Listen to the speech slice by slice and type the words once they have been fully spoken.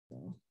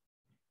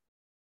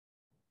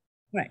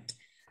Right.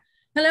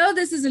 Hello,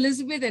 this is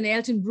Elizabeth and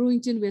Elton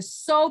Brewington. We're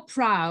so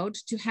proud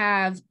to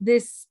have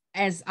this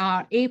as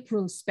our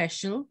April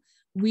special.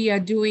 We are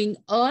doing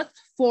Earth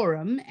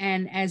Forum.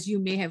 And as you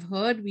may have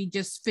heard, we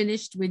just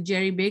finished with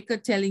Jerry Baker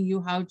telling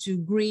you how to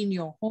green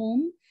your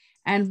home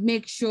and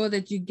make sure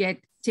that you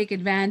take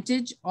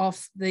advantage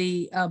of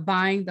the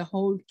buying the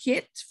whole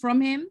kit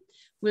from him.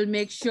 We'll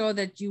make sure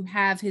that you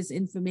have his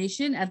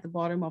information at the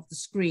bottom of the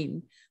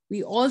screen.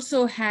 We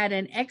also had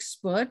an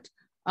expert,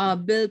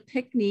 Bill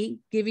Pickney,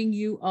 giving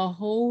you a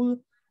whole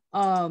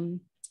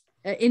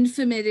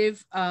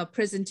informative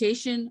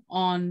presentation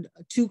on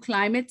 2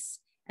 climates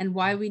and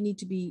why we need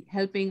to be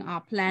helping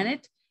our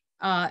planet.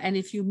 And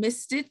if you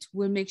missed it,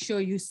 we'll make sure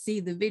you see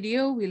the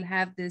video. We'll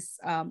have this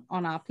on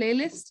our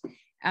playlist.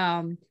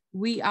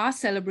 We are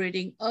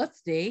celebrating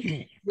Earth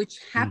Day, which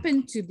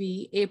happened to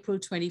be April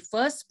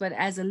 21st, but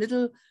as a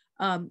little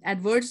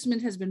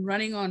advertisement has been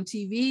running on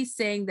TV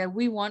saying that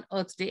we want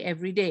Earth Day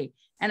every day.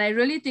 And I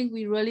really think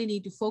we really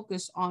need to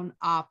focus on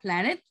our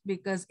planet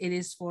because it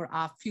is for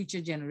our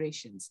future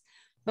generations.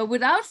 But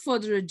without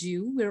further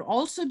ado, we're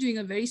also doing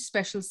a very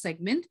special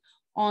segment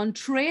on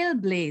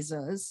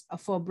trailblazers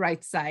for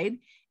Brightside.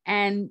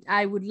 And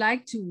I would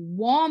like to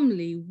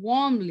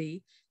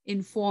warmly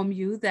inform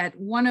you that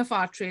one of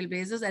our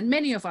trailblazers and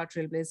many of our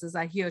trailblazers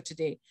are here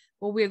today.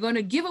 But we're going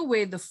to give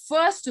away the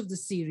first of the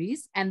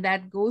series, and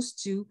that goes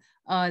to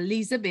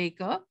Lisa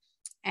Baker.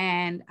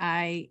 And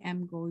I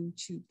am going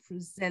to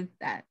present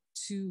that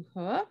to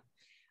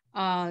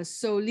her.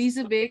 So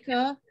Lisa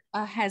Baker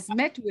has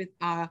met with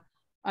our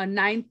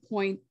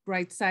 9-point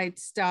Brightside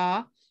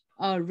star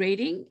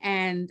rating,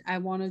 and I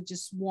want to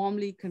just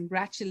warmly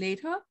congratulate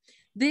her.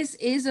 This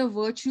is a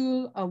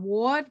virtual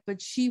award, but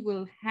she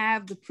will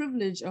have the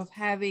privilege of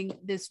having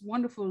this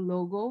wonderful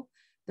logo,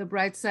 the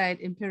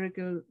Brightside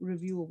Empirical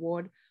Review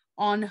Award,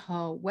 on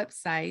her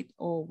website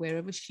or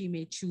wherever she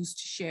may choose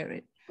to share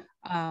it.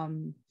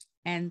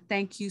 And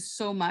thank you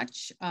so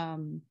much.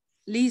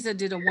 Lisa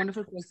did a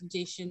wonderful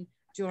presentation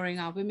during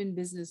our Women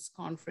Business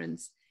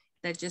Conference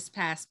that just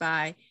passed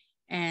by.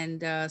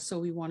 And so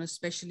we want to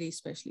especially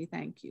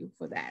thank you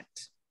for that.